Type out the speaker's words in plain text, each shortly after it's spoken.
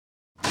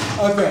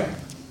Okay.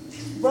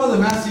 Brother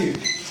Matthew.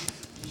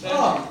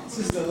 Oh,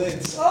 Sister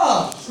Liz.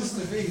 Oh,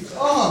 Sister V.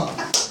 Oh,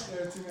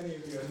 there are too many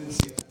of you. I didn't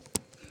see that.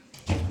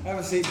 Have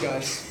a seat,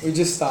 guys. We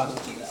just started.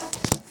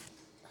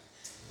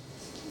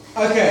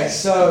 Okay,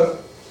 so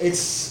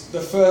it's the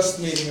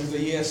first meeting of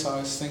the year, so I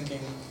was thinking,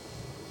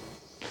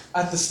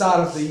 at the start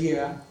of the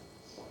year,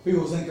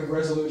 people think of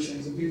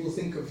resolutions and people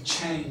think of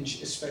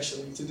change,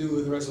 especially to do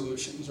with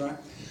resolutions, right?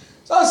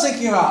 So I was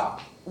thinking about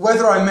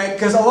whether I make,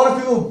 because a lot of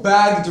people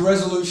bagged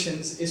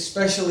resolutions,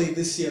 especially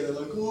this year. They're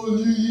like, oh,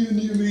 new year,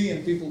 new me,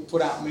 and people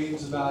put out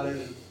memes about it,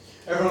 and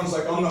everyone's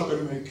like, I'm not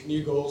going to make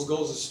new goals,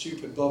 goals are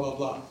stupid, blah, blah,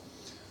 blah.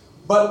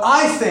 But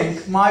I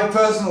think, my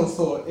personal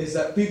thought is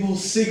that people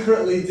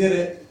secretly did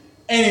it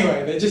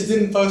anyway. They just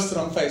didn't post it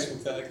on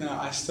Facebook. They're like, no,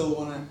 I still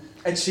want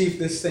to achieve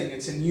this thing.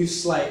 It's a new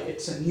slate,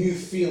 it's a new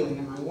feeling,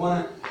 and I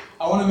want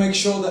to make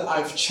sure that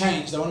I've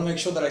changed. I want to make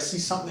sure that I see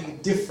something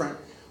different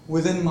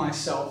within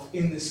myself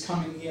in this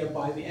coming year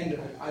by the end of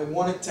it. I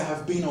want it to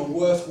have been a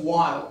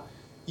worthwhile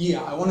year.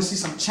 I want to see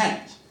some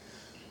change.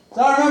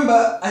 So I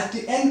remember at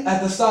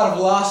the start of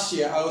last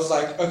year, I was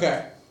like,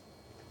 okay,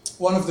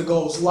 one of the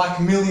goals,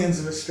 like millions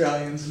of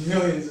Australians,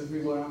 millions of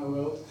people around the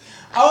world,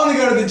 I want to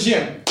go to the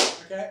gym.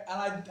 Okay?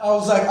 And I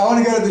was like, I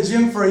want to go to the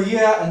gym for a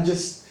year and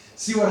just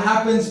see what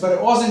happens. But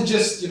it wasn't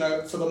just,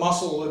 for the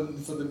muscle and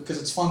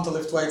because it's fun to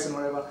lift weights and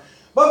whatever.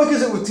 But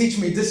because it would teach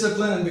me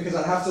discipline, and because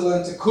I'd have to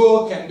learn to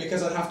cook, and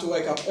because I'd have to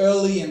wake up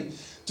early and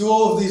do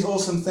all of these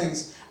awesome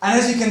things. And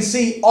as you can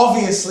see,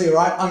 obviously,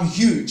 right, I'm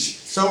huge,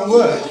 so it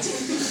worked.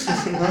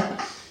 Right?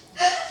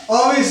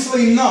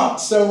 Obviously not.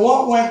 So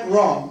what went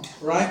wrong,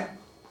 right?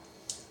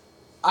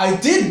 I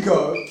did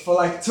go for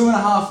like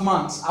 2.5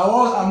 months.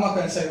 I'm not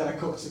going to say that I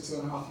cooked for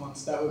 2.5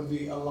 months. That would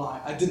be a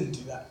lie. I didn't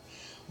do that.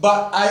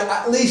 But I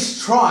at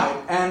least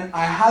tried, and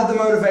I had the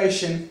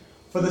motivation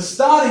for the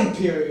starting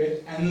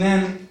period, and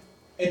then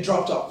it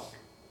dropped off.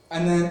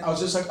 And then I was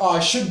just like, oh,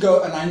 I should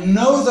go, and I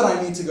know that I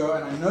need to go,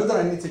 and I know that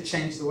I need to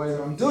change the way that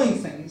I'm doing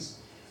things,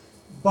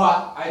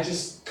 but I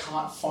just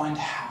can't find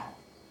how.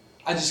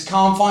 I just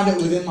can't find it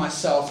within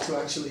myself to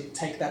actually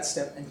take that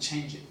step and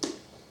change it.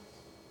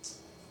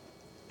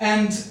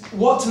 And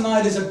what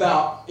tonight is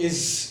about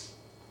is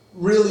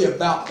really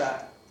about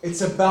that.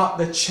 It's about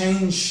the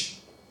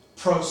change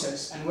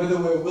process and whether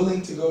we're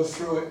willing to go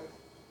through it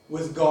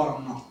with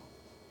God or not.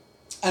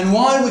 And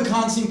why we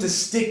can't seem to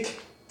stick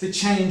to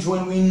change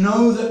when we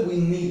know that we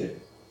need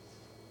it.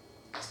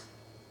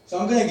 So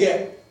I'm going to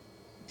get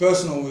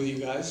personal with you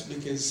guys,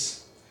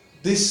 because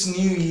this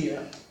new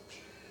year,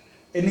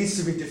 it needs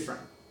to be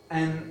different.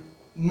 And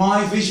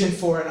my vision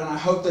for it, and I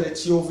hope that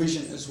it's your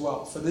vision as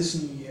well for this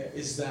new year,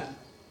 is that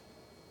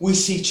we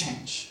see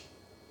change.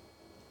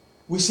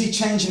 We see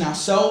change in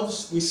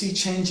ourselves, we see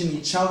change in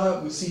each other,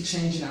 we see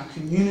change in our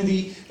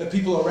community, the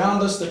people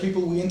around us, the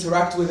people we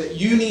interact with at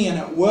uni and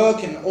at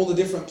work and all the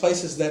different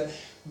places that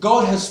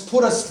God has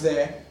put us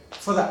there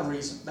for that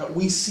reason, that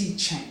we see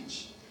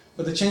change.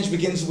 But the change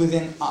begins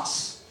within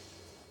us.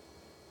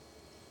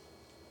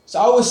 So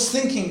I was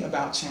thinking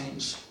about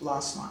change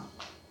last night,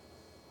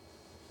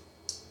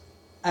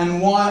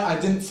 and why I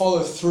didn't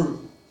follow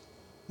through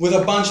with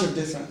a bunch of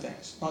different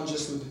things, not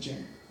just with the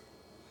gym.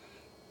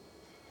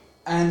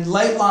 And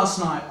late last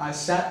night, I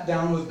sat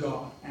down with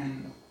God,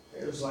 and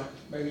it was like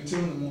maybe 2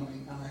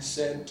 a.m, and I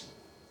said,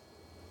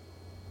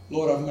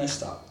 Lord, I've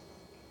messed up.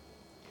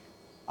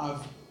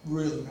 I've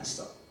really messed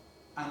up.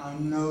 And I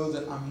know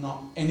that I'm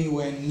not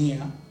anywhere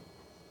near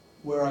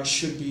where I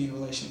should be in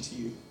relation to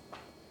you.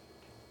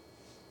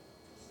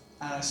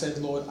 And I said,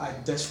 Lord, I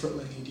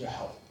desperately need your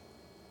help.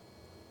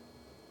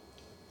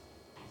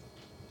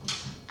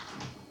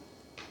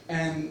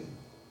 And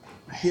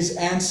his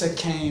answer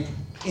came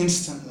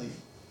instantly.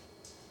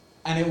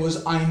 And it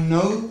was, I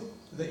know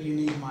that you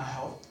need my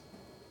help,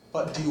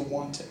 but do you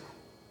want it?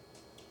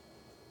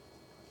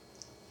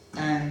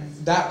 And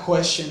that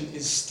question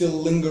is still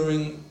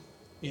lingering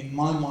in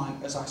my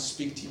mind as I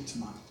speak to you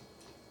tonight.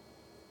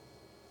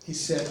 He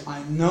said,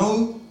 I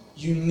know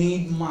you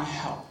need my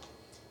help,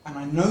 and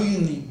I know you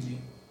need me,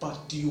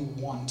 but do you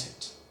want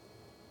it?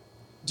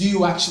 Do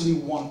you actually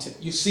want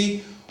it? You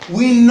see,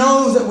 we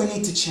know that we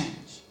need to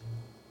change.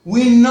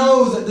 We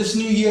know that this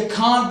new year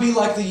can't be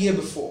like the year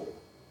before.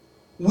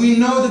 We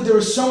know that there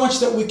is so much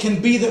that we can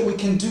be, that we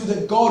can do,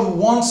 that God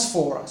wants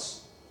for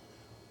us.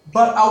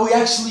 But are we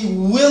actually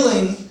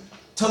willing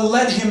to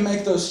let Him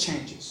make those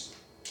changes?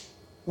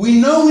 We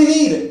know we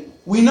need it.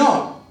 We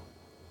know.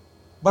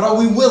 But are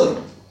we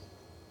willing?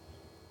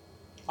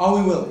 Are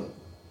we willing?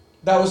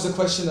 That was the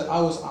question that I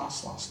was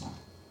asked last night.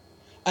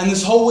 And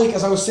this whole week,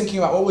 as I was thinking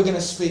about what we're going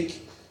to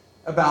speak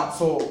about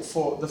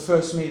for the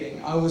first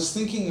meeting, I was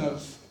thinking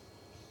of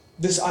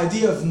this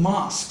idea of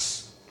masks.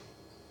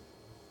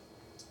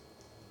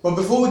 But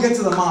before we get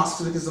to the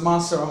masks, because the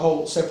masks are a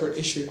whole separate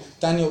issue,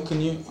 Daniel, can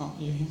you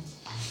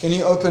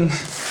open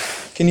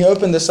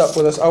this up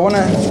with us? I want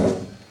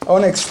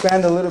to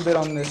expand a little bit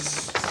on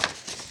this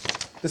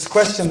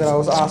question that I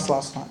was asked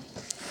last night.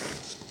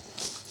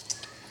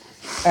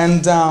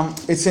 And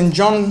it's in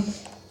John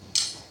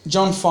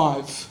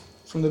 5,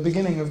 from the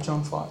beginning of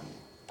John 5.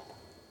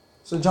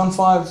 So John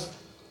 5,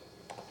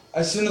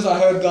 as soon as I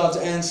heard God's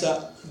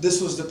answer,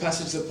 this was the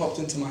passage that popped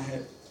into my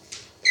head.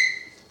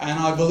 And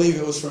I believe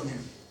it was from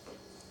him.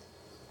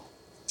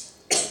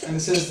 And it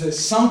says this: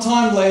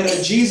 sometime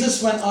later,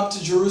 Jesus went up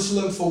to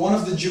Jerusalem for one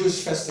of the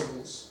Jewish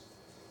festivals.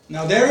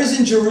 Now there is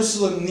in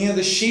Jerusalem near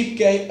the sheep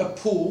gate a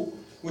pool,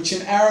 which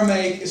in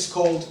Aramaic is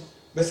called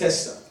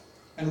Bethesda,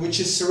 and which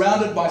is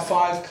surrounded by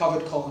 5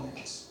 covered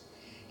colonnades.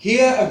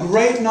 Here a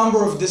great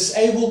number of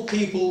disabled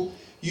people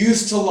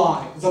used to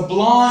lie: the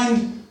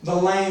blind, the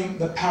lame,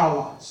 the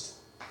paralyzed.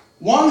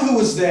 One who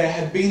was there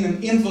had been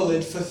an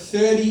invalid for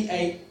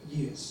 38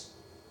 years.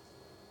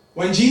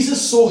 When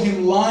Jesus saw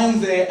him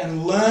lying there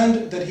and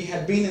learned that he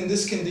had been in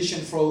this condition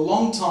for a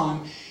long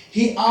time,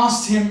 he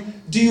asked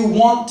him, "Do you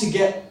want to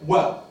get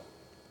well?"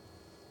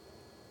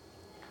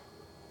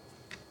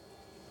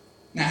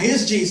 Now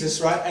here's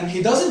Jesus, right? And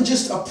he doesn't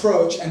just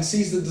approach and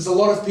sees that there's a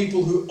lot of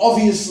people who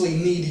obviously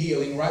need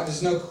healing, right?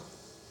 There's no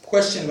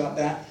question about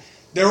that.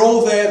 They're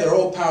all there, they're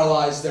all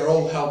paralyzed, they're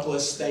all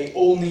helpless, they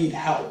all need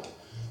help,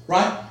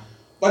 right?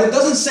 But it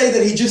doesn't say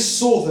that he just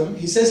saw them.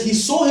 He says he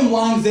saw him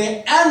lying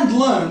there and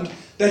learned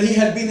that he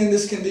had been in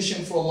this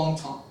condition for a long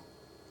time.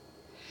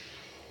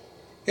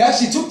 He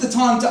actually took the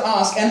time to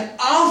ask, and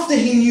after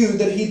he knew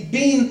that he'd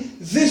been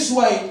this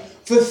way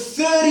for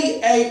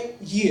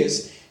 38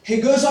 years, he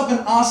goes up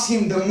and asks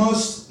him the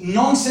most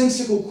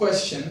nonsensical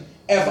question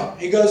ever.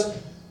 He goes,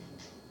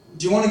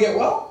 "Do you want to get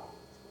well?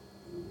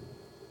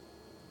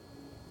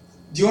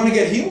 Do you want to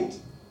get healed?"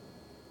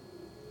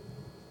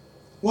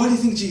 Why do you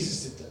think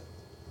Jesus did that?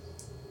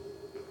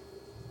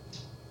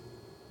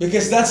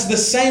 Because that's the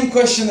same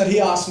question that he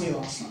asked me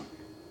last night.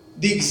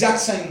 The exact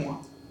same one.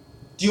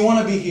 Do you want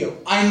to be healed?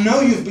 I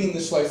know you've been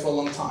this way for a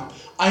long time.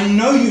 I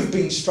know you've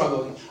been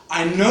struggling.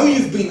 I know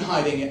you've been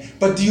hiding it.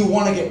 But do you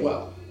want to get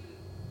well?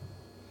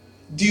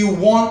 Do you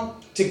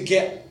want to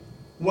get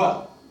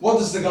well? What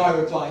does the guy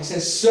reply? He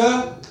says,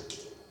 "Sir,"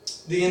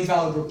 the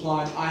invalid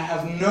replied, "I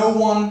have no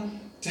one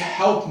to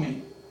help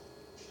me."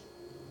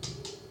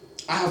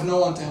 I have no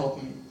one to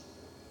help me.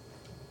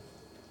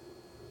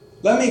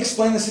 Let me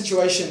explain the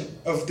situation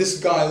of this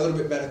guy a little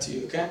bit better to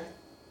you, okay?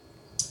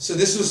 So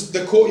this was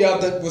the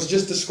courtyard that was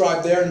just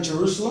described there in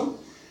Jerusalem.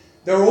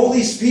 There are all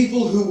these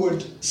people who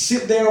would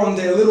sit there on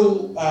their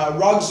little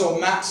rugs or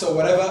mats or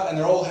whatever, and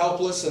they're all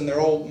helpless and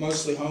they're all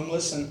mostly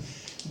homeless, and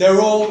they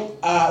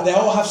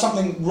all have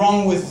something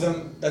wrong with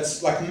them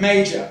that's like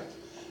major.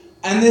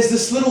 And there's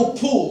this little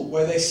pool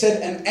where they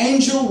said an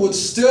angel would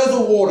stir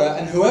the water,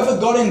 and whoever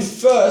got in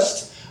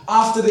first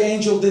after the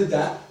angel did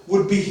that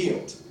would be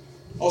healed.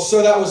 Or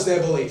so that was their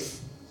belief.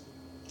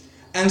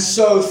 And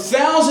so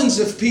thousands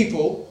of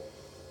people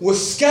were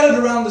scattered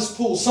around this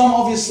pool, some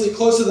obviously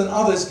closer than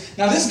others.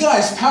 Now this guy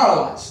is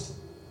paralyzed.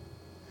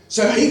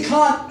 So he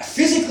can't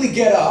physically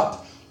get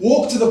up,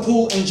 walk to the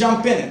pool and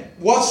jump in it.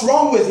 What's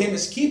wrong with him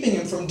is keeping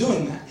him from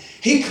doing that.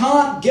 He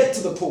can't get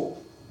to the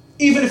pool.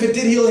 Even if it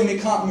did heal him, he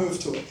can't move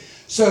to it.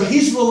 So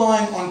he's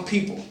relying on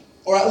people.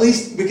 Or at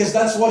least because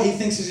that's what he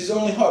thinks is his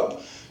only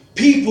hope.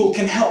 People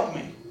can help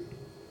me.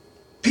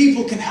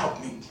 People can help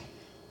me.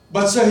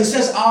 But so he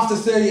says, after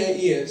 38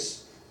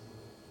 years,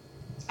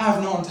 I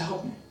have no one to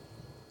help me.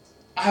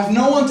 I have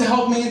no one to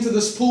help me into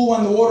this pool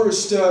when the water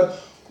is stirred.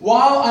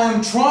 While I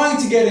am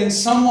trying to get in,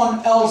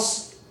 someone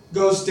else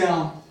goes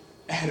down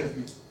ahead of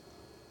me.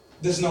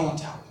 There's no one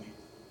to help me.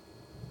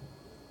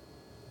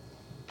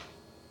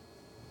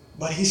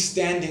 But he's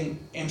standing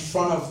in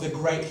front of the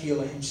great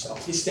healer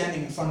himself. He's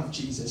standing in front of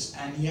Jesus,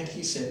 and yet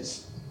he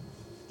says,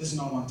 there's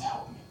no one to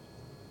help me.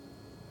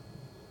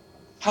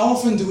 How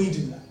often do we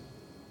do that?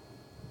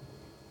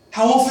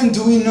 How often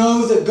do we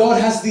know that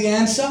God has the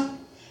answer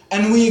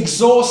and we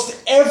exhaust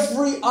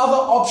every other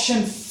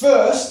option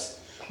first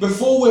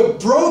before we're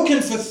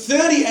broken for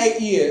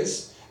 38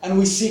 years and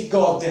we seek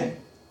God then?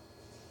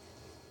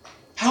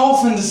 How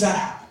often does that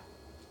happen?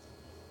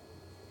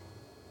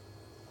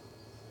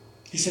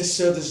 He says,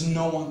 "Sir, there's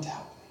no one to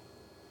help me."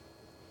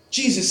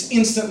 Jesus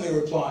instantly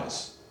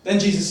replies. Then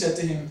Jesus said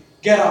to him,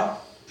 "Get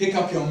up, pick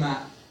up your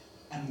mat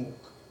and walk."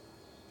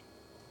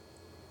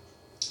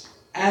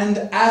 And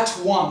at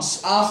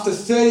once, after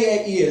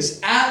 38 years,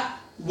 at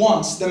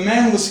once, the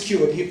man was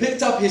cured. He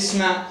picked up his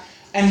mat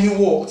and he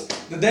walked.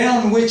 The day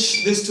on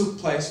which this took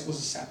place was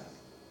a Sabbath.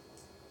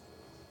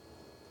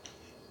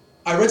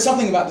 I read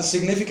something about the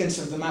significance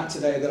of the mat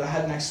today that I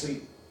hadn't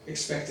actually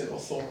expected or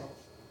thought of.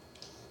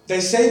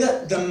 They say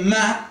that the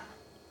mat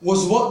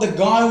was what the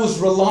guy was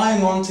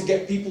relying on to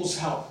get people's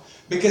help.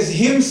 Because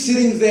him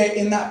sitting there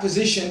in that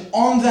position,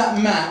 on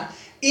that mat,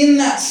 in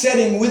that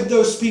setting with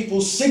those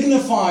people,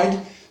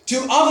 signified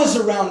to others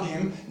around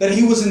him that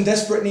he was in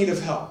desperate need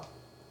of help.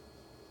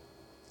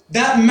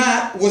 That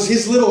mat was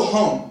his little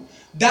home.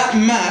 That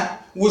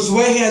mat was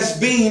where he has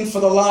been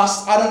for the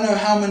last, I don't know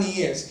how many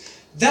years.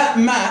 That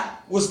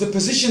mat was the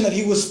position that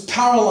he was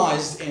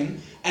paralyzed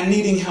in and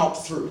needing help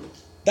through.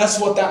 That's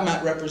what that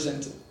mat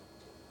represented.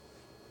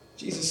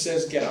 Jesus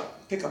says, "Get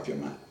up, pick up your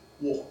mat,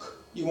 walk.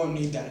 You won't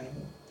need that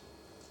anymore."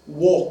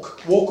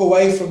 walk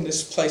away from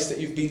this place that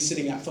you've been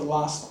sitting at for the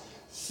last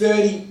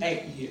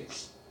 38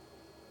 years.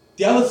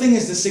 The other thing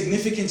is the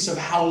significance of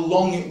how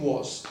long it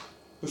was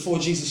before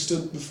Jesus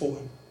stood before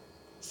him.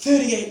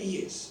 38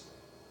 years.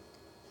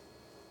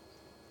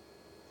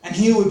 And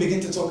here we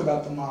begin to talk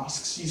about the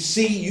masks. You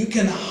see, you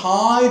can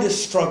hide a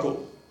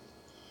struggle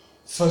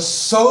for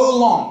so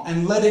long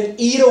and let it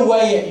eat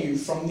away at you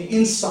from the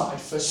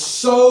inside for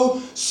so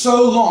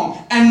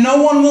long, and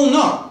no one will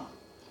know.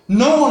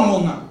 No one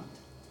will know.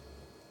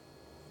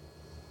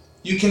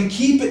 You can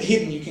keep it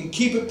hidden, you can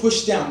keep it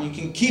pushed down, you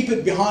can keep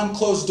it behind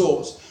closed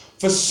doors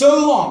for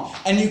so long,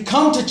 and you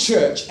come to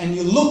church and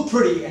you look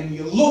pretty and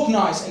you look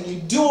nice and you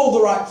do all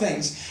the right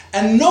things,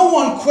 and no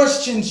one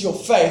questions your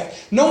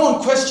faith, no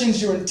one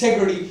questions your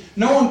integrity,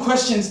 no one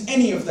questions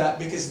any of that,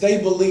 because they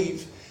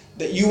believe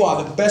that you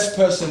are the best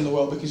person in the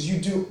world because you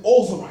do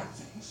all the right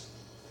things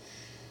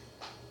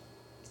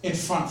in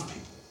front of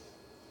people.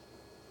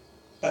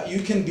 But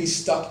you can be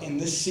stuck in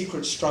this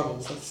secret struggle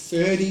for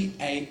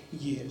 38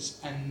 years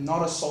and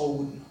not a soul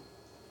would know.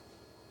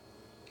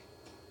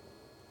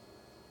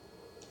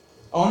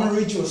 I want to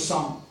read you a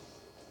song.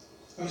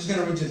 I'm just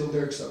going to read you the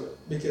lyrics of it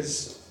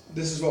because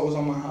this is what was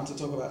on my heart to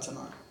talk about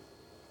tonight.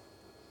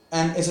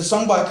 And it's a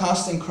song by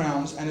Casting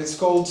Crowns, and it's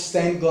called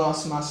Stained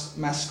Glass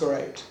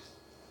Masquerade.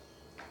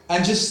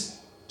 And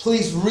just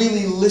please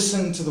really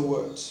listen to the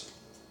words.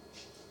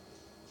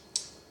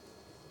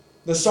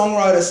 The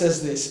songwriter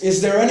says this: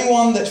 "Is there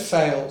anyone that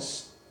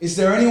fails? Is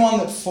there anyone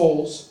that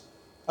falls?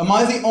 Am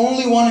I the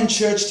only one in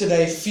church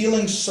today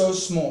feeling so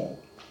small?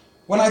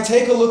 When I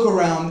take a look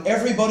around,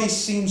 everybody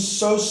seems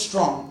so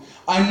strong.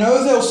 I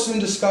know they'll soon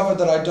discover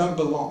that I don't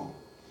belong.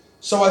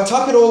 So I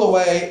tuck it all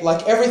away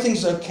like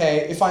everything's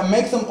okay. If I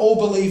make them all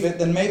believe it,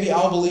 then maybe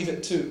I'll believe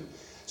it too.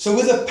 So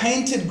with a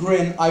painted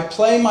grin, I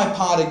play my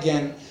part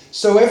again,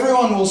 so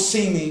everyone will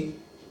see me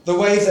the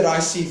way that I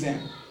see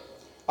them.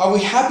 Are we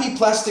happy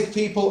plastic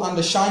people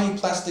under shiny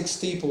plastic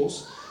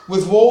steeples,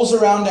 with walls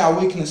around our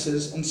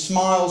weaknesses and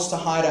smiles to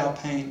hide our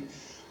pain?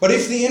 But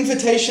if the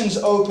invitation's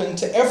open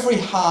to every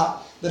heart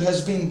that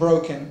has been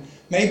broken,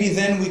 maybe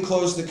then we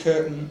close the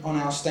curtain on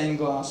our stained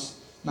glass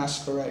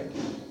masquerade."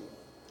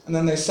 And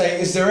then they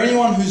say, "Is there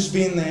anyone who's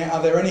been there?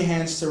 Are there any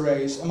hands to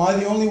raise? Am I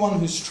the only one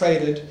who's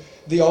traded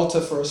the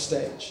altar for a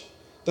stage?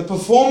 The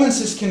performance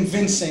is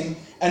convincing,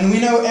 and we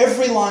know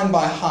every line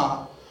by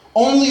heart.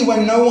 Only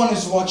when no one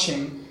is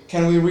watching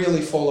can we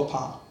really fall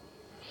apart.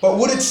 But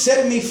would it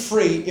set me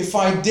free if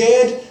I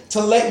dared to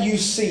let you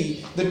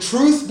see the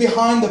truth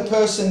behind the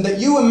person that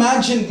you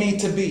imagined me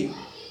to be?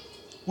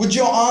 Would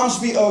your arms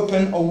be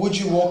open, or would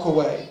you walk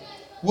away?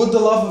 Would the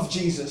love of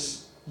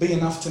Jesus be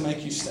enough to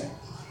make you stay?"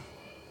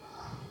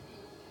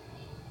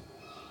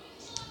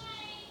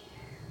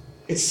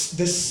 It's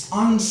this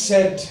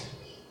unsaid,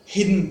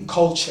 hidden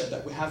culture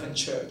that we have in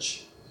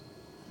church,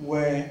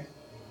 where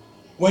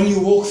when you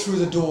walk through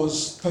the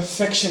doors,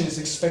 perfection is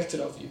expected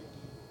of you.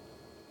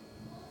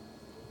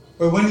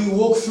 Where when you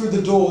walk through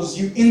the doors,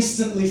 you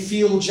instantly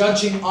feel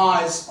judging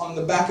eyes on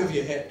the back of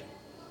your head.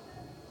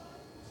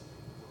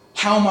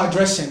 How am I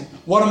dressing?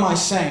 What am I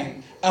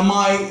saying? Am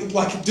I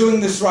doing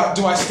this right?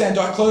 Do I stand?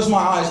 Do I close my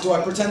eyes? Do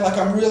I pretend like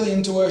I'm really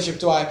into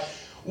worship?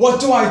 What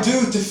do I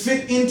do to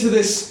fit into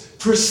this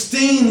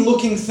pristine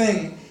looking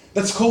thing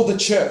that's called the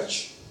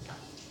church?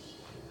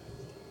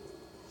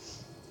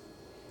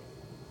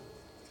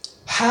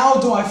 How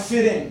do I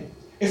fit in?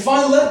 If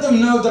I let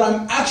them know that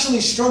I'm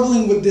actually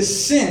struggling with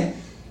this sin,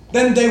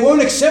 then they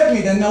won't accept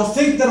me. Then they'll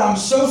think that I'm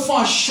so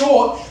far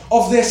short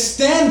of their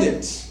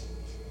standards.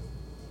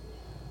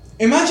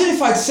 Imagine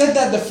if I'd said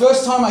that the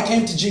first time I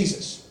came to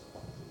Jesus.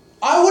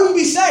 I wouldn't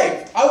be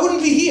saved. I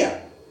wouldn't be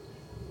here.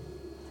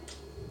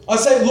 I'd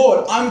say,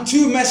 "Lord, I'm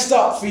too messed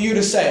up for you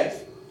to save.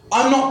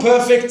 I'm not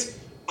perfect.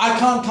 I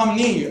can't come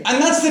near you."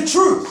 And that's the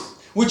truth,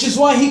 which is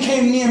why he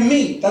came near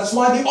me. That's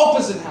why the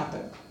opposite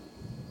happened.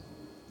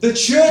 The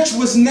church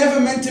was never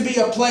meant to be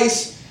a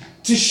place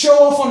to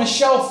show off on a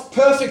shelf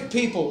perfect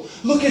people.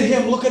 Look at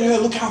him, look at her,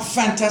 look how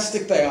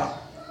fantastic they are.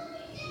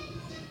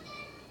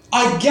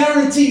 I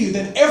guarantee you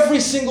that every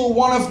single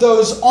one of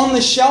those on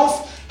the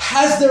shelf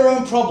has their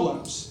own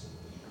problems,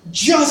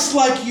 just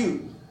like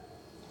you.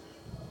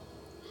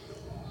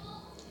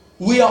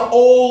 We are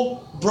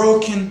all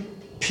broken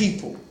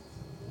people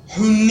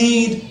who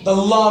need the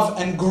love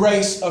and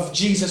grace of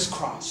Jesus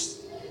Christ.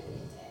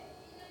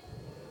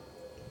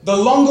 The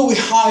longer we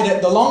hide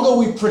it, the longer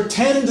we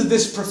pretend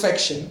this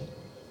perfection,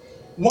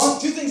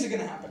 two things are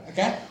going to happen,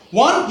 okay?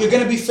 One, you're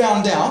going to be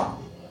found out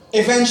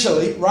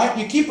eventually, right?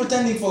 You keep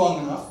pretending for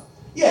long enough.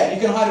 Yeah,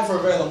 you can hide it for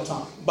a very long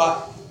time,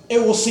 but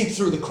it will seep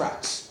through the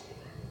cracks.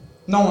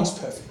 No one's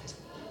perfect.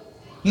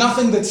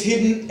 Nothing that's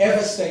hidden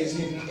ever stays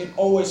hidden. It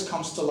always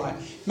comes to light.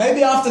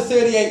 Maybe after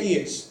 38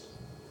 years,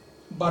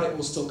 but it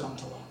will still come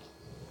to light.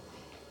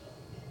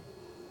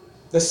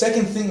 The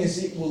second thing is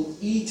it will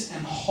eat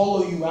and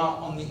hollow you out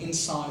on the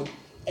inside.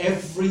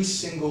 Every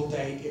single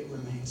day it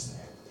remains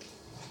there.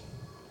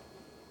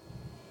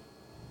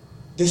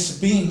 This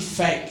being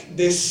fake,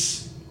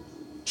 this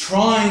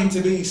trying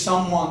to be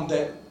someone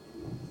that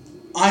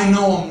I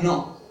know I'm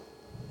not.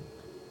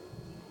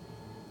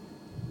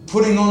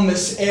 Putting on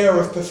this air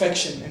of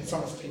perfection in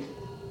front of people.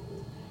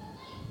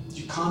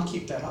 You can't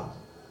keep that up.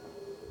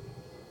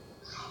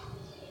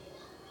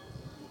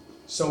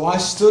 So I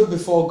stood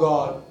before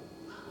God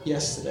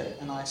yesterday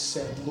and I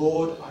said,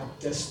 Lord, I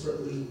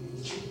desperately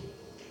need you.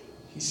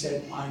 He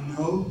said, I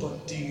know,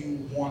 but do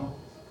you want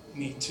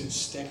me to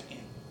step in?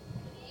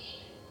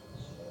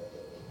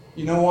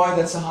 You know why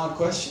that's a hard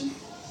question?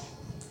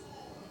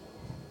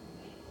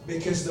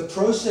 Because the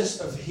process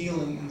of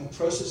healing and the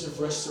process of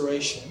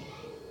restoration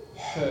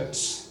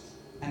hurts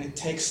and it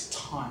takes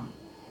time.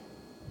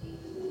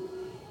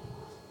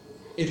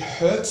 It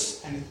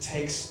hurts and it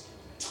takes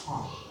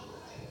time.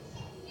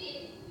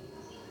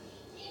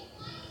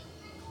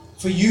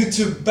 For you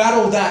to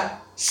battle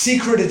that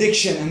secret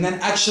addiction and then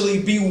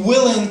actually be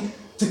willing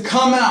to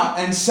come out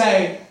and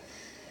say,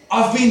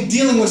 I've been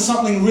dealing with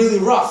something really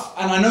rough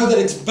and I know that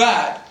it's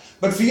bad,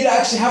 but for you to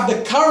actually have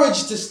the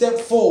courage to step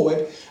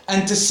forward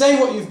and to say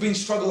what you've been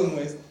struggling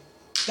with,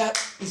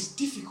 that is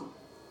difficult.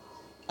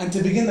 And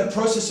to begin the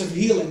process of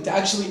healing, to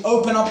actually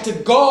open up to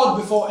God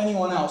before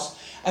anyone else,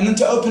 and then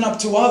to open up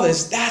to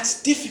others,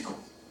 that's difficult.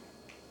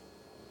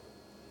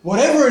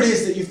 Whatever it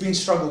is that you've been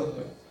struggling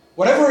with,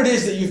 whatever it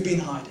is that you've been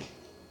hiding,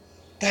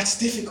 that's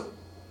difficult.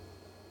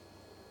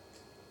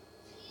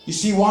 You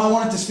see, why I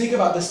wanted to speak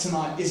about this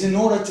tonight is in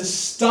order to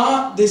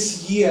start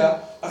this year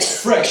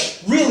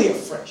afresh, really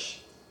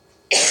afresh.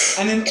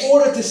 And in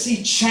order to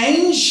see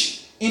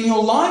change in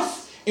your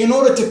life, in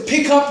order to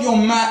pick up your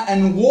mat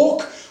and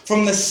walk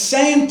from the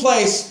same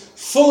place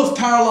full of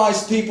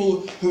paralyzed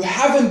people who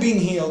haven't been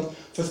healed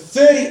for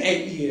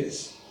 38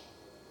 years,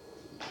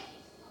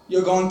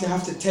 you're going to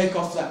have to take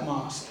off that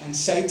mask and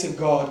say to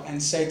God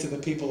and say to the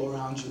people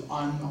around you,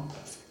 I'm not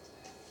perfect.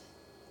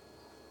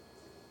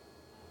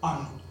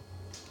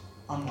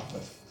 I'm not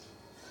perfect.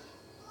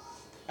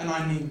 And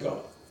I need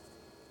God.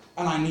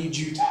 And I need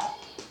you to help.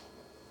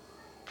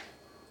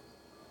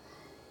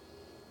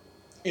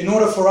 In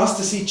order for us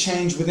to see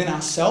change within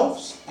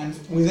ourselves and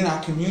within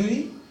our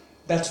community,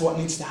 that's what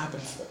needs to happen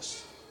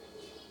first.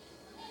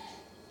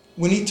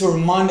 We need to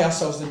remind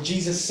ourselves that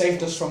Jesus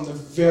saved us from the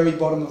very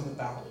bottom of the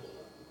barrel.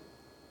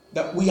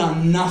 That we are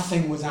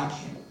nothing without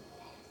Him.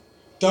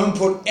 Don't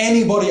put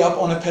anybody up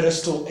on a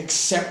pedestal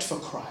except for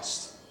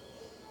Christ.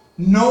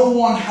 No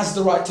one has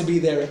the right to be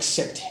there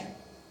except Him.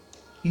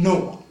 No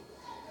one.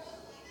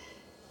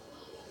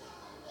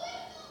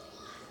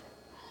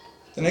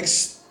 The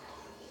next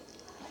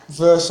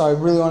verse I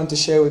really wanted to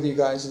share with you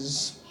guys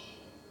is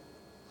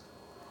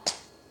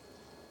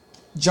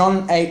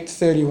John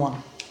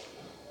 8:31.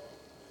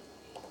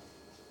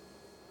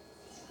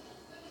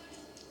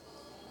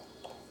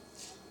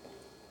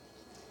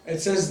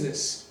 It says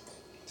this.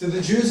 To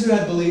the Jews who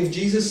had believed,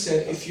 Jesus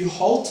said, if you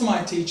hold to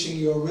my teaching,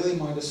 you are really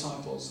my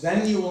disciples.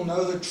 Then you will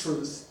know the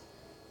truth,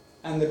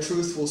 and the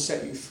truth will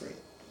set you free.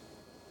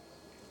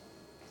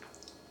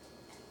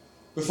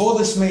 Before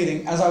this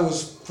meeting, as I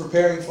was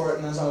preparing for it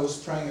and as I was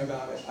praying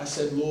about it, I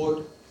said,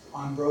 Lord,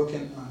 I'm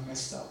broken and I'm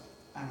messed up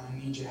and I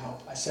need your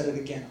help. I said it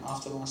again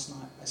after last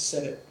night. I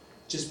said it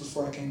just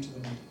before I came to the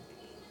meeting.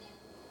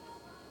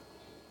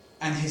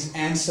 And His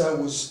answer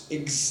was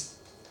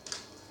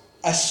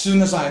as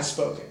soon as I had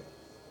spoken.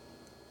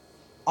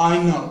 I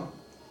know,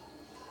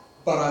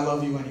 but I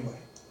love you anyway.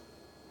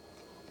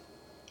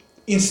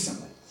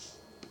 Instantly.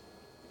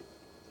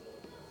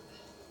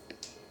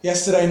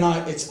 Yesterday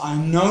night, it's I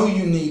know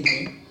you need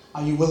me.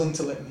 Are you willing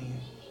to let me in?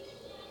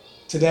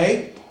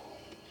 Today,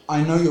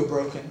 I know you're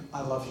broken.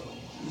 I love you.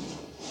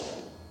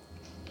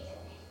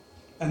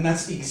 And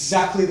that's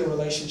exactly the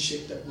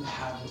relationship that we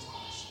have with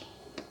Christ.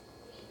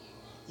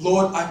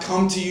 Lord, I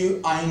come to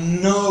you. I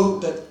know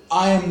that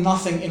I am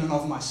nothing in and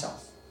of myself.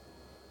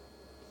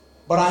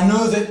 But I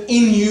know that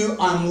in you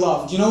I'm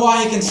loved. You know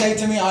why He can say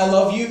to me, I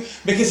love you?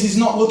 Because He's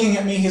not looking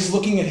at me, He's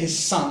looking at His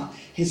Son.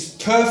 His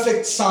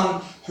perfect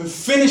Son who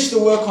finished the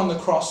work on the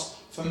cross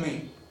for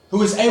me. Who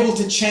was able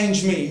to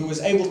change me, who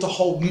was able to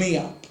hold me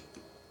up.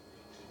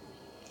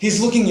 He's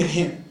looking at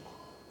Him.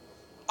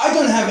 I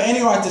don't have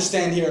any right to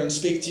stand here and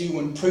speak to you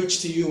and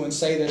preach to you and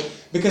say that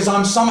because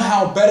I'm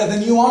somehow better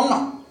than you, I'm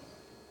not.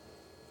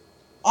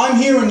 I'm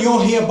here and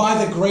you're here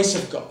by the grace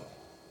of God.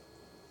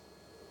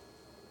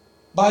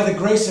 By the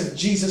grace of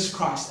Jesus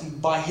Christ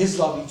and by His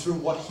love and through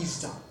what He's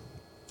done.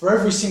 For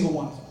every single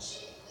one of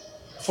us.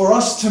 For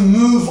us to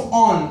move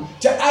on,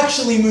 to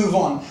actually move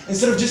on.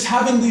 Instead of just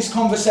having these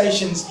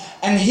conversations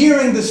and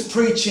hearing this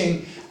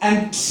preaching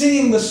and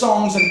singing the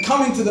songs and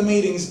coming to the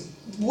meetings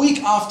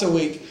week after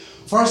week.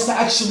 For us to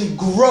actually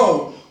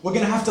grow, we're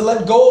going to have to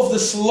let go of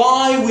this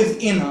lie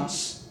within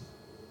us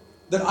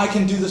that I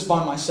can do this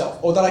by myself.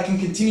 Or that I can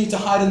continue to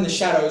hide in the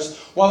shadows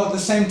while at the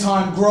same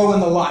time grow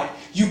in the light.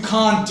 You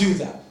can't do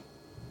that.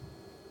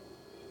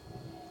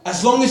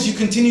 As long as you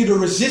continue to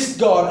resist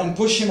God and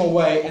push Him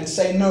away and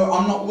say, no,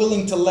 I'm not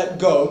willing to let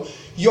go,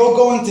 you're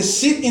going to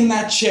sit in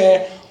that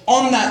chair,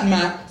 on that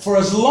mat, for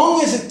as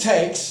long as it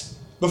takes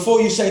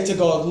before you say to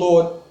God,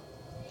 Lord,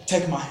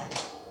 take my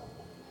hand.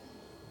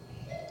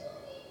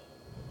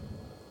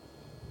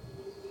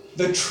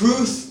 The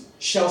truth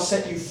shall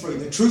set you free.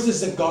 The truth is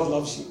that God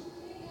loves you.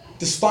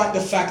 Despite the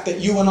fact that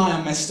you and I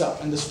are messed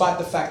up, and despite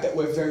the fact that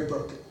we're very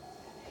broken.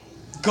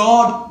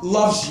 God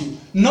loves you.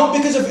 Not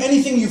because of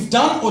anything you've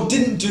done or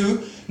didn't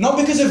do, not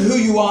because of who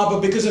you are, but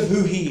because of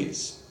who He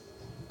is.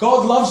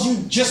 God loves you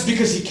just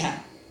because He can.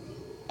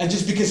 And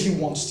just because He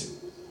wants to.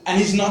 And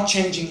He's not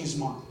changing His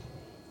mind.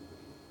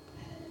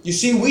 You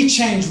see, we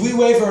change, we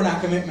waver in our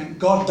commitment.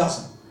 God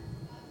doesn't.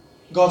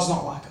 God's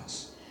not like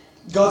us.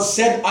 God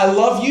said, I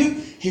love you.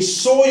 He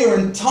saw your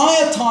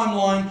entire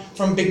timeline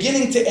from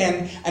beginning to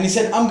end. And He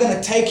said, I'm going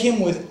to take him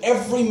with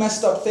every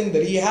messed up thing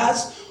that he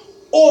has.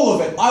 All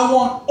of it. I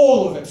want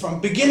all of it. From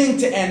beginning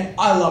to end,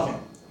 I love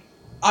him.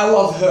 I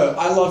love her.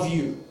 I love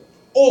you.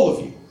 All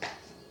of you.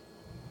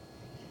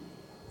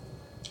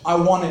 I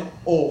want it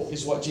all,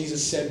 is what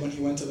Jesus said when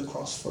He went to the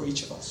cross for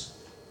each of us.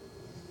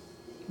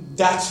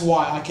 That's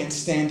why I can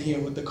stand here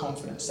with the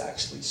confidence to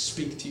actually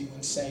speak to you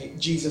and say,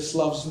 Jesus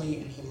loves me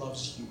and He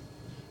loves you.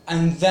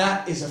 And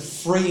that is a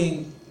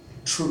freeing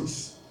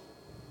truth.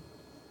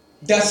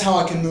 That's how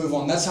I can move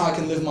on. That's how I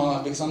can live my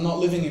life, because I'm not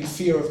living in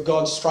fear of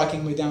God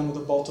striking me down with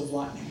a bolt of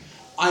lightning.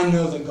 I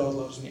know that God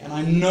loves me, and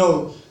I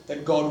know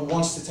that God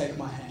wants to take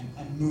my hand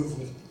and move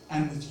with me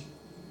and with you.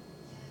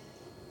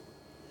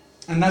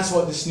 And that's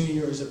what this new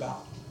year is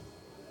about.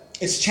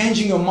 It's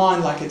changing your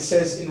mind, like it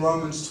says in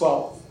Romans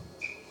 12.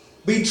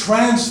 Be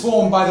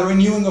transformed by the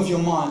renewing of your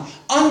mind.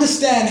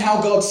 Understand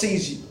how God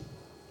sees you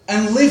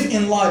and live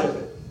in light of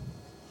it.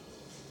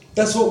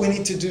 That's what we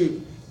need to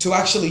do to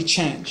actually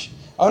change.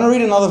 I want to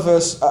read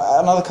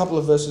another couple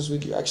of verses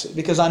with you actually,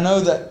 because I know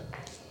that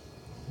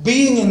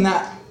being in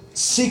that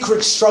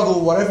secret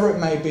struggle, whatever it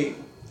may be,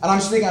 and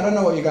I'm speaking, I don't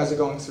know what you guys are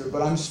going through,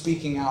 but I'm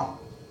speaking out,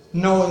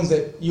 knowing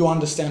that you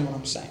understand what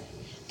I'm saying.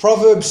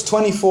 Proverbs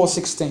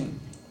 24:16.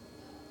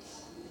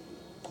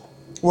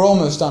 We're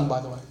almost done,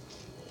 by the way.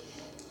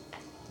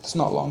 It's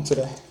not long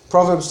today.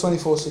 Proverbs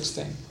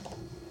 24:16.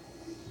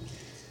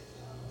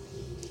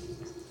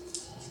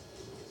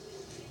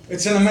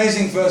 It's an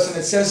amazing verse, and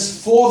it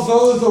says, For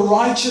though the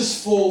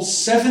righteous fall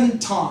 7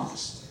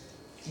 times,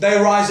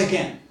 they rise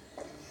again.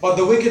 But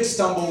the wicked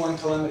stumble when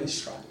calamity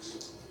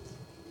strikes.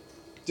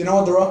 Do you know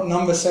what the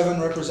number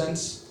 7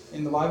 represents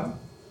in the Bible?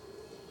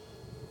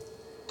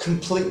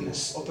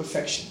 Completeness or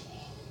perfection.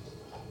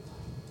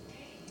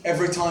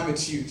 Every time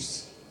it's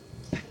used.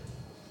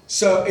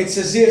 So it's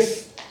as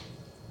if,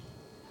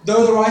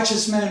 though the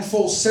righteous man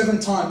falls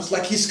 7 times,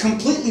 like he's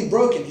completely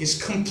broken,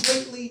 he's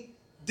completely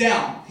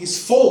down,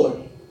 he's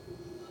fallen,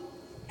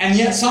 and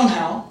yet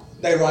somehow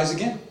they rise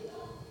again.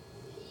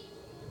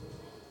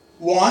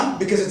 Why?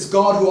 Because it's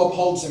God who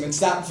upholds him. It's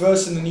that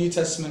verse in the New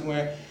Testament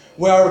where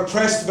we are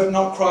oppressed but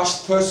not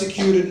crushed,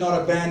 persecuted,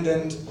 not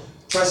abandoned,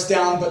 pressed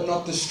down but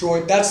not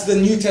destroyed. That's the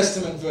New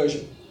Testament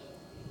version.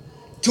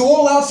 To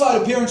all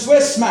outside appearance,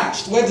 we're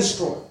smashed, we're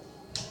destroyed.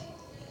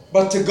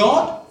 But to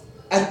God,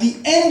 at the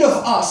end of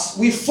us,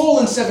 we've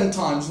fallen 7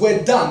 times,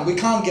 we're done, we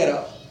can't get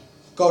up.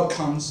 God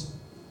comes,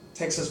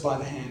 takes us by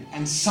the hand,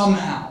 and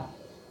somehow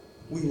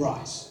we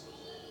rise.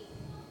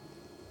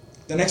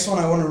 The next one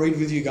I want to read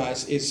with you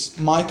guys is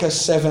Micah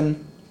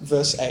 7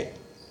 verse 8.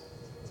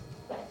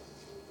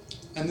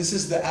 And this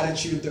is the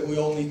attitude that we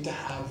all need to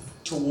have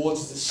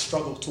towards this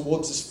struggle,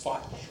 towards this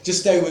fight.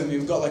 Just stay with me,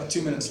 we've got like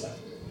 2 minutes left.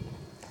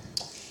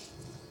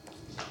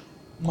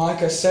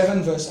 Micah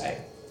 7 verse 8.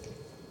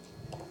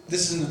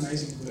 This is an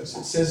amazing verse.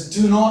 It says,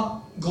 do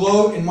not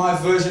gloat, in my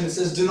version it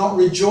says, do not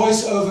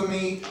rejoice over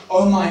me,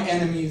 O my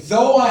enemy.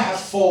 Though I have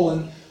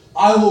fallen,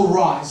 I will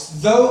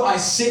rise. Though I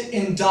sit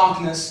in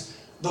darkness,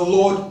 the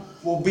Lord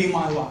will be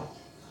my light.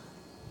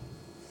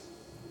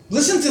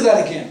 Listen to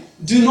that again.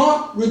 Do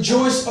not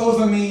rejoice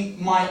over me,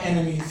 my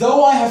enemy.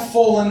 Though I have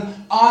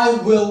fallen, I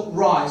will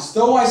rise.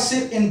 Though I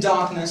sit in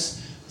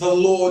darkness, the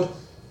Lord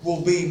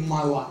will be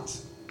my light.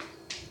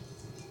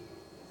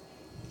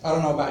 I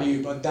don't know about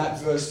you, but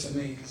that verse to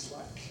me is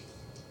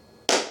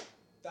like,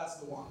 that's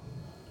the one.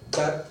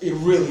 That it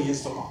really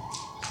is the one.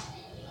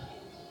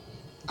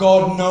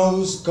 God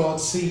knows, God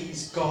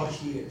sees, God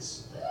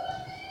hears.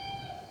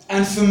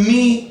 And for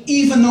me,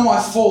 even though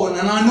I've fallen,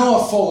 and I know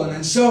I've fallen,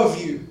 and so have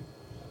you,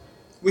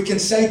 we can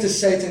say to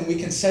Satan, we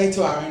can say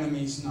to our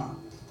enemies, no,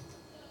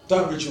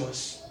 don't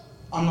rejoice.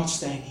 I'm not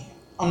staying here.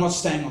 I'm not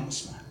staying on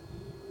this mat.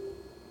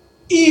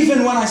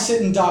 Even when I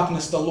sit in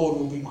darkness, the Lord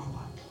will be my light.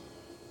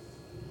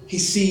 He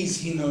sees,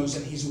 He knows,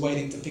 and He's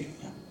waiting to pick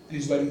me up. And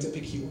He's waiting to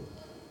pick you up.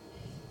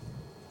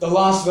 The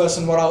last verse,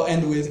 and what I'll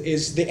end with,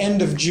 is the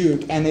end of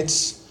Jude. And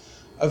it's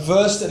a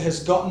verse that has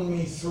gotten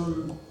me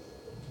through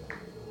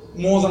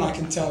more than I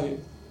can tell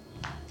you.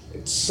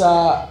 It's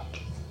other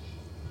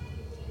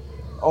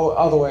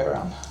way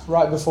around,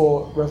 right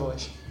before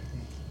Revelation.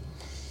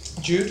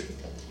 Jude,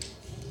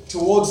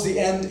 towards the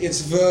end,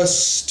 it's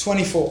verse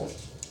 24.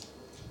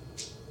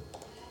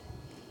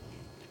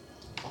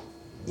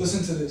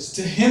 Listen to this.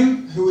 To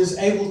Him who is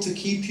able to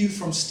keep you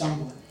from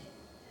stumbling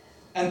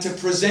and to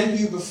present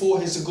you before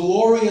His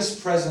glorious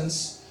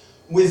presence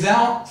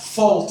without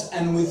fault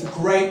and with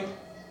great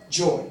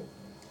joy.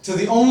 To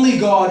the only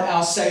God,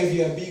 our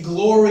Saviour, be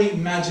glory,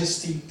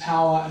 majesty,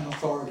 power, and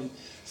authority,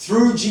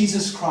 through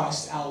Jesus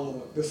Christ our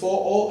Lord, before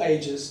all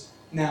ages,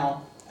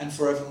 now and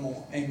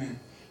forevermore. Amen.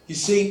 You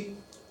see,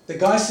 the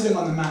guy sitting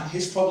on the mat,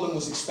 his problem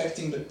was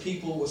expecting that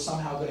people were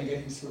somehow going to get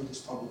him through this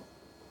problem.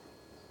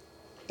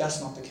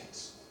 That's not the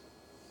case.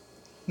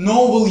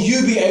 Nor will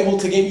you be able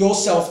to get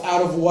yourself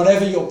out of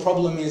whatever your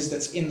problem is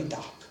that's in the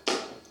dark.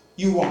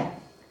 You won't.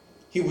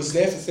 He was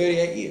there for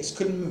 38 years,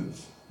 couldn't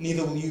move.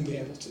 Neither will you be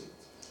able to.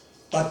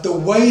 But the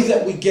way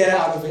that we get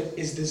out of it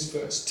is this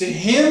verse. To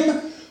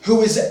him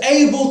who is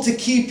able to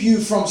keep you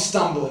from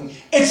stumbling.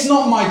 It's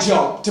not my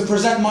job to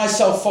present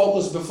myself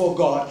faultless before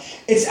God.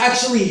 It's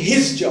actually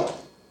his job.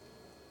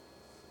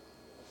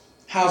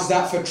 How's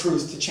that for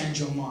truth to change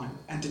your mind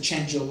and to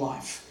change your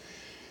life?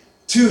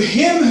 To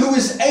him who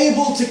is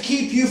able to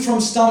keep you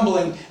from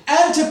stumbling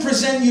and to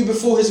present you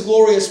before his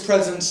glorious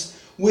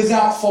presence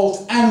without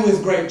fault and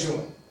with great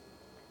joy.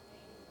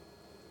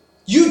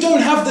 You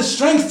don't have the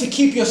strength to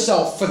keep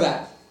yourself for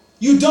that.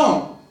 You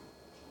don't.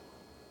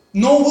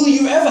 Nor will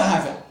you ever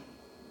have it.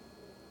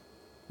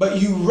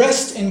 But you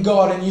rest in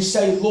God and you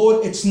say,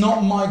 Lord, it's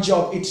not my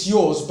job, it's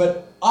yours.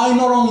 But I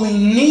not only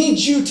need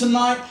you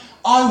tonight,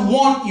 I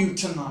want you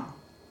tonight.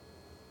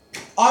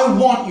 I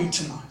want you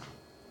tonight.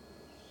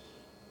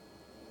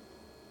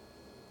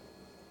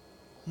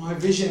 My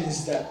vision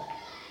is that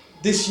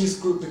this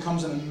youth group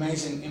becomes an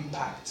amazing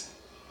impact.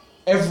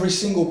 Every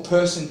single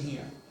person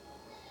here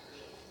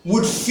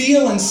would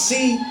feel and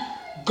see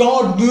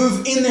God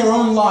move in their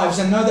own lives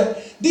and know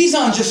that these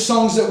aren't just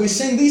songs that we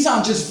sing, these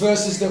aren't just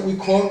verses that we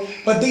quote,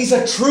 but these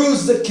are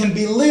truths that can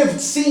be lived,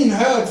 seen,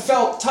 heard,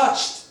 felt,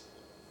 touched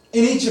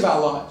in each of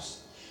our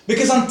lives.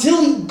 Because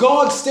until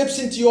God steps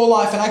into your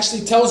life and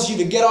actually tells you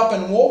to get up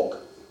and walk,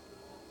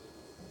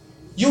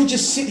 you'll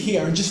just sit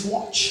here and just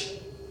watch.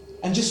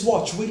 And just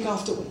watch week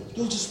after week.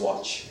 You'll just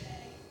watch.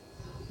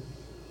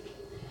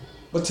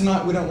 But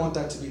tonight we don't want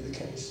that to be the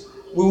case.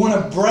 We want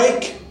to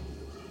break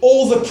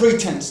all the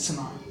pretense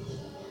tonight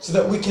so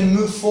that we can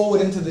move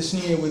forward into this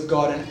new year with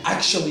God and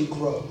actually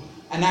grow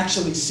and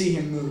actually see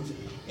him move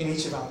in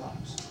each of our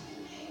lives.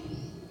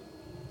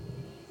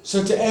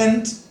 So to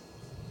end,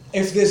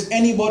 if there's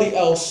anybody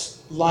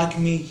else like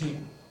me here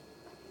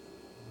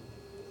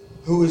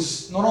who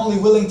is not only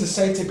willing to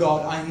say to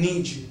God, I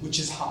need you, which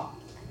is hard,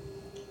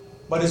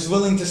 but is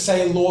willing to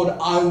say, Lord,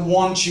 I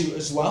want you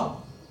as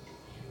well,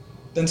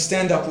 then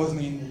stand up with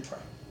me and we'll pray.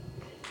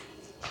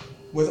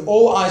 With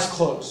all eyes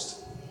closed.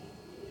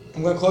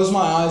 I'm going to close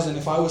my eyes, and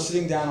if I was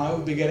sitting down, I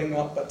would be getting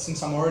up, but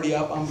since I'm already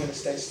up, I'm going to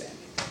stay standing.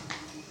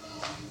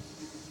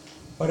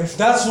 But if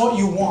that's what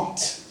you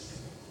want,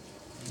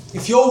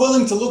 if you're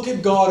willing to look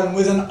at God and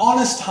with an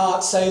honest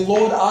heart say,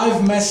 Lord,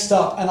 I've messed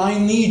up and I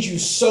need you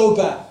so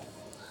bad.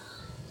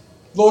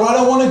 Lord, I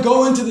don't want to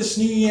go into this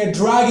new year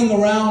dragging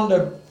around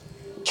a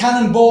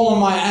cannonball on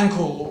my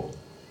ankle, Lord.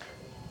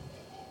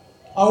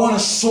 I want to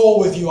soar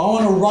with you. I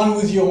want to run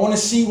with you. I want to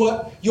see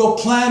what your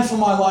plan for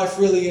my life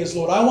really is,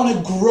 Lord. I want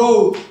to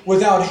grow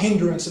without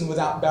hindrance and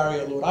without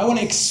barrier, Lord. I want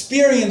to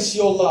experience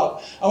your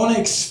love. I want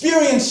to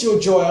experience your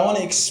joy. I want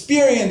to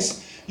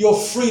experience your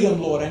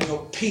freedom, Lord, and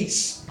your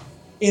peace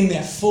in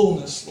their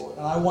fullness, Lord.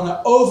 And I want to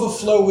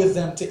overflow with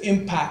them to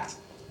impact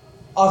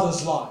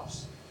others'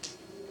 lives.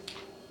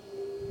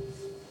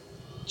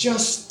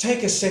 Just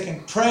take a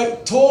second. Pray.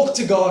 Talk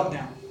to God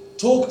now.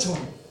 Talk to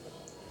him.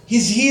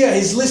 He's here,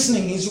 he's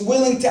listening, he's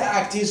willing to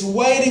act, he's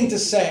waiting to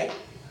say,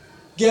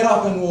 get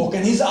up and walk.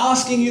 And he's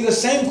asking you the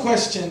same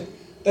question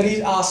that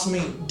he asked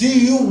me. Do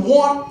you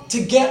want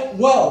to get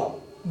well?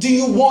 Do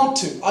you want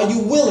to? Are you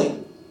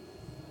willing?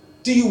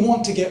 Do you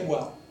want to get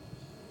well?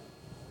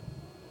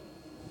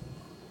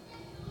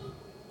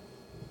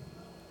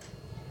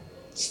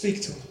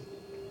 Speak to him.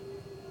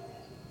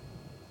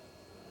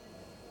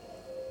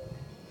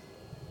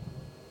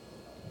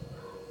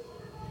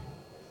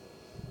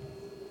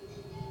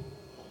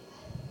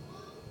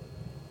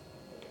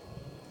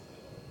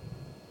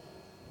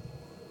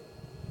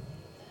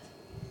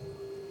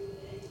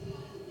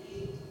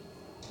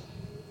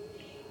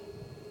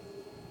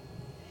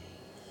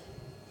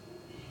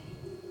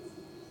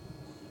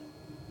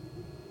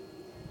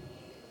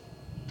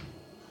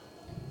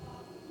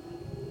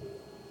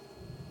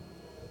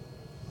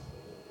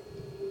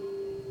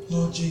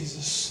 Lord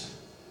Jesus,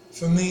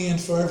 for me and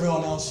for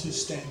everyone else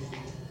who's standing,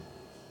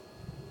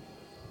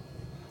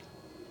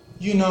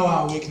 you know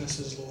our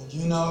weaknesses, Lord.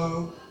 You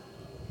know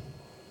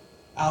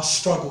our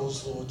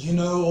struggles, Lord. You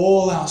know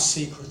all our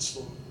secrets,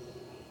 Lord.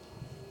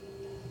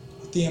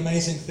 But the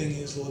amazing thing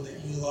is, Lord,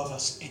 that you love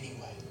us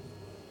anyway.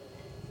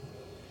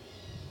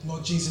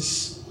 Lord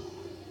Jesus,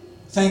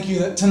 thank you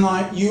that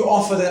tonight you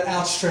offer that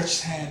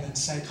outstretched hand and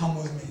say, come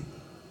with me.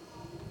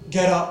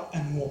 Get up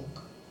and walk.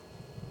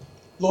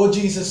 Lord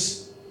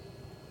Jesus,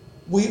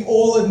 we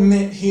all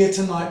admit here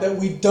tonight that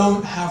we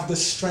don't have the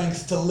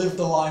strength to live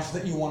the life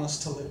that you want us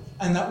to live.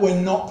 And that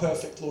we're not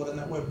perfect, Lord, and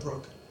that we're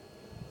broken.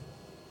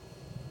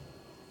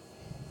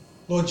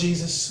 Lord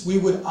Jesus, we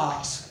would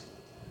ask,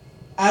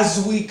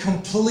 as we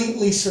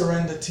completely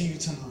surrender to you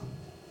tonight,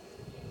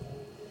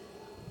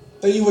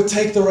 that you would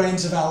take the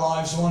reins of our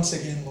lives once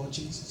again, Lord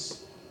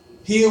Jesus.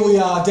 Here we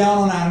are, down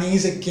on our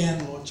knees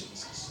again, Lord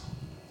Jesus.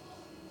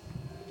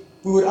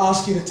 We would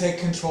ask you to take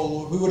control,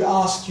 Lord. We would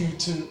ask you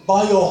to,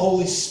 by your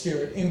Holy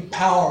Spirit,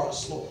 empower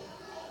us, Lord,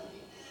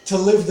 to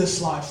live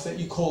this life that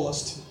you call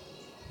us to.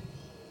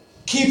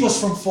 Keep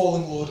us from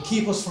falling, Lord.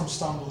 Keep us from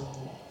stumbling,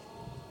 Lord.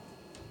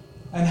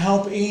 And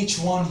help each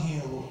one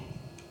here, Lord,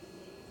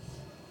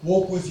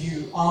 walk with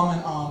you arm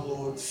in arm,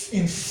 Lord,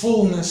 in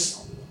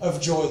fullness of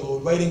joy,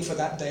 Lord, waiting for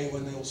that day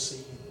when they will see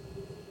you.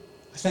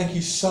 I thank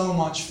you so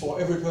much for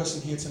every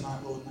person here tonight,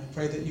 Lord, and I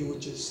pray that you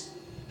would just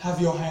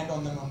have your hand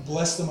on them and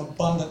bless them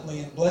abundantly,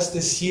 and bless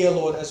this year,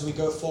 Lord, as we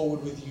go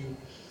forward with you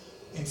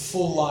in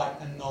full light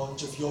and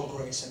knowledge of your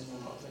grace and your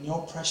love. In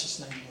your precious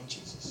name, Lord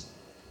Jesus.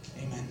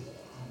 Amen.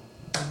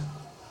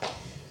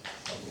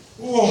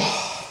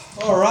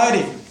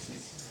 Alrighty.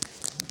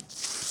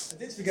 I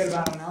did forget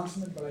about an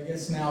announcement, but I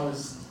guess now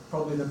is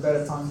probably the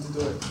better time to do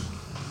it.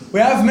 We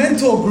have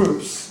mentor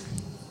groups.